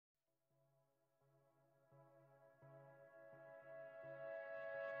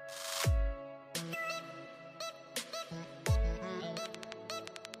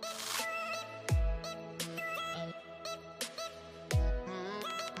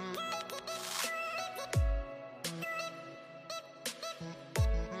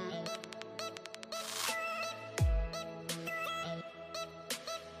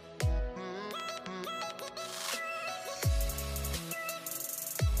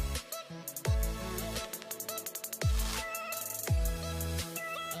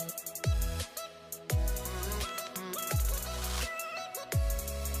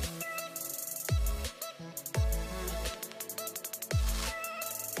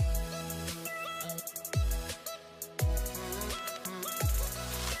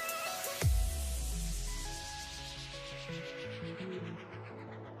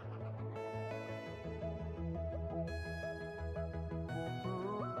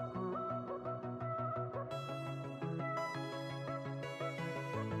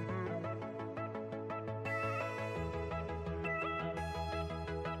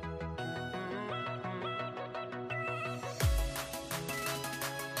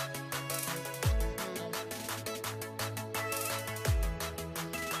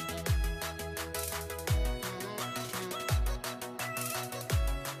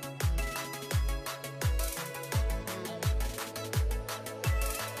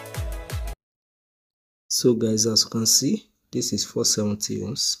So guys, as you can see, this is 470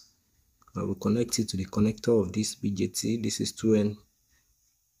 ohms. I will connect it to the connector of this BJT. This is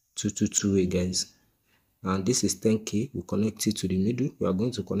 2N222A guys, and this is 10K. We connect it to the middle. We are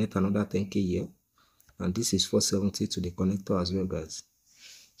going to connect another 10K here, and this is 470 to the connector as well guys.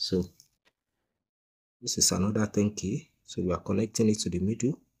 So this is another 10K. So we are connecting it to the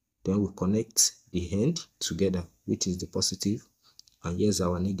middle, then we connect the end together, which is the positive, and here's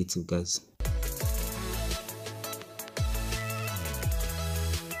our negative guys.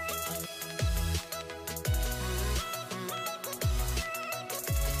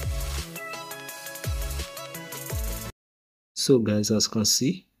 So guys, as you can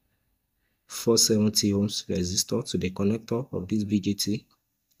see, 470 ohms resistor to the connector of this BJT.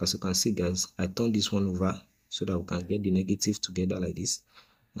 As you can see guys, I turn this one over so that we can get the negative together like this.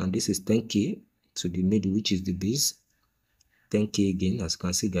 And this is 10K to the middle, which is the base. 10K again. As you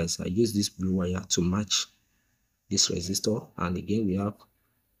can see guys, I use this blue wire to match this resistor, and again we have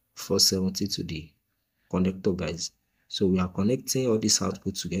 470 to the connector guys. So we are connecting all this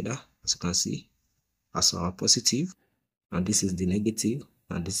output together, as you can see, as our positive, and this is the negative,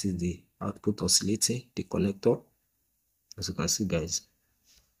 and this is the output oscillating the connector, as you can see guys.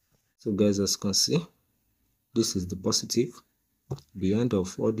 So guys, as you can see, this is the positive. The end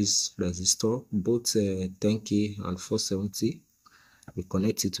of all this resistor, both 10K and 470, we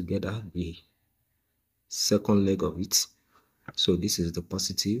connect it together, the second leg of it. So this is the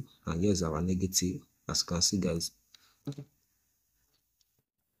positive, and here's our negative, as you can see guys.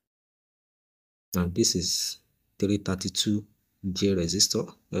 And this is 332J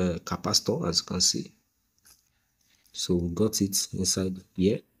resistor, capacitor, as you can see. So we got it inside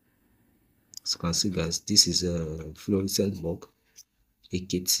here. As you can see guys, this is a fluorescent bulb,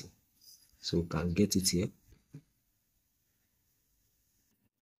 AKT. So we can get it here.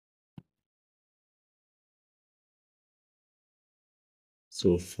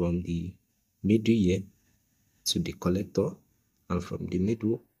 So from the middle here to the collector, and from the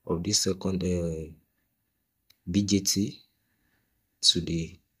middle of this second BJT to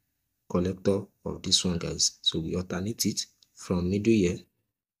the collector of this one guys. So we alternate it from middle here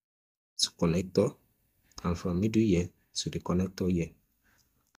to connector, and from middle here to the connector here.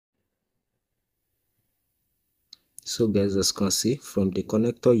 So guys, as you can see, from the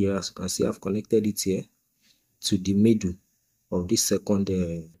connector here, as you can see, I've connected it here to the middle of this second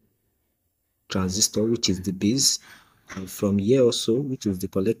transistor, which is the base, and from here also, which is the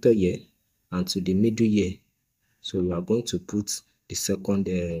collector here, and to the middle here. So we are going to put the second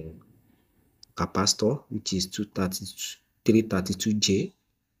capacitor, which is 332J,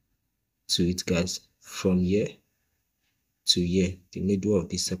 to it guys, from here to here, the middle of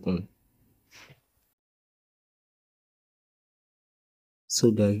the second.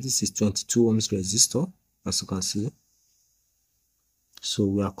 So guys, this is 22 ohms resistor, as you can see. So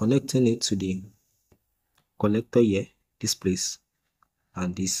we are connecting it to the collector here, this place,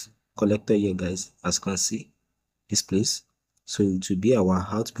 and this collector here guys, as you can see, this place. So it will be our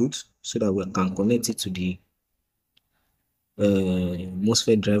output, so that we can connect it to the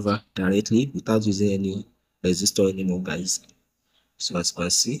MOSFET driver directly without using any resistor anymore guys. So as you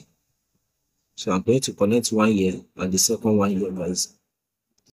can see, so I'm going to connect one here and the second one here guys.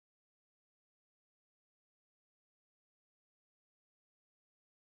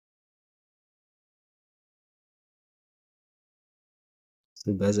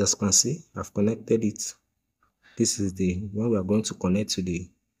 So guys, as you can see, I've connected it. This is the one we are going to connect to the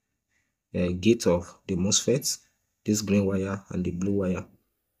gate of the MOSFET, this green wire and the blue wire.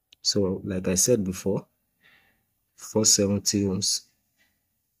 So like I said before, 470 ohms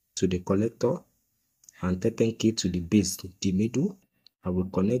to the collector and 10K to the base, the middle. I will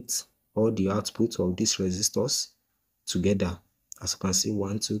connect all the outputs of these resistors together, as you can see,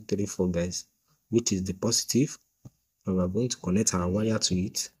 1 2 3 4 guys, which is the positive, and we are going to connect our wire to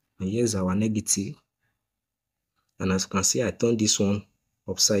it, and here's our negative. And as you can see, I turn this one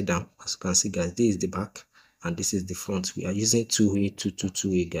upside down. As you can see guys, this is the back and this is the front. We are using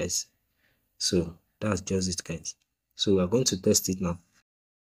 2A guys. So that's just it guys. So we are going to test it now.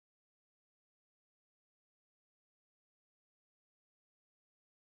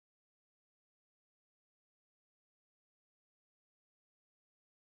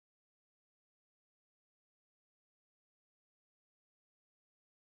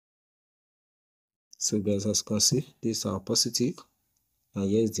 So guys, as you can see, this is our positive, and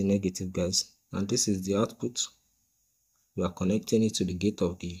here is the negative guys, and this is the output. We are connecting it to the gate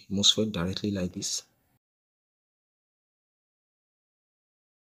of the MOSFET directly like this.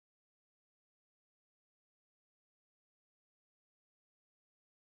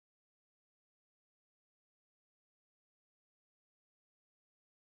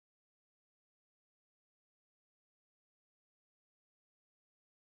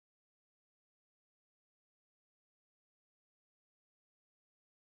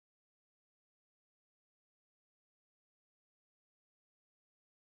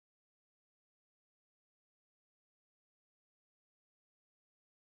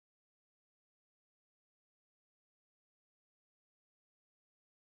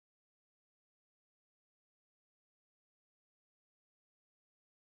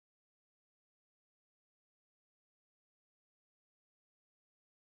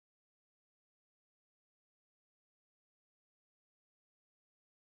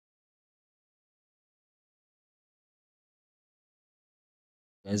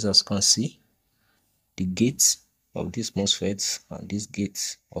 As you can see, the gate of this MOSFET and this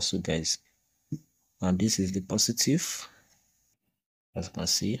gate also, guys, and this is the positive, as you can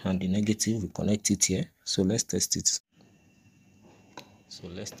see, and the negative, we connect it here. So let's test it.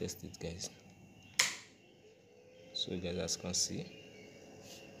 Guys. So guys, as you can see,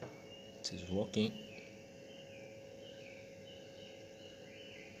 it is working.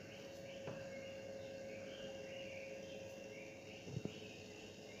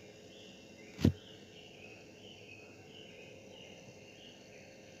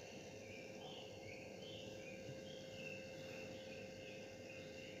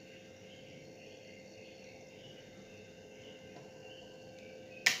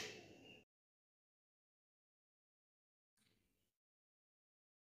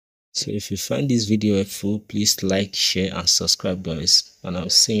 So if you find this video helpful, please like, share and subscribe, guys, and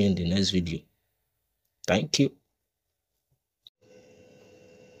I'll see you in the next video. Thank you.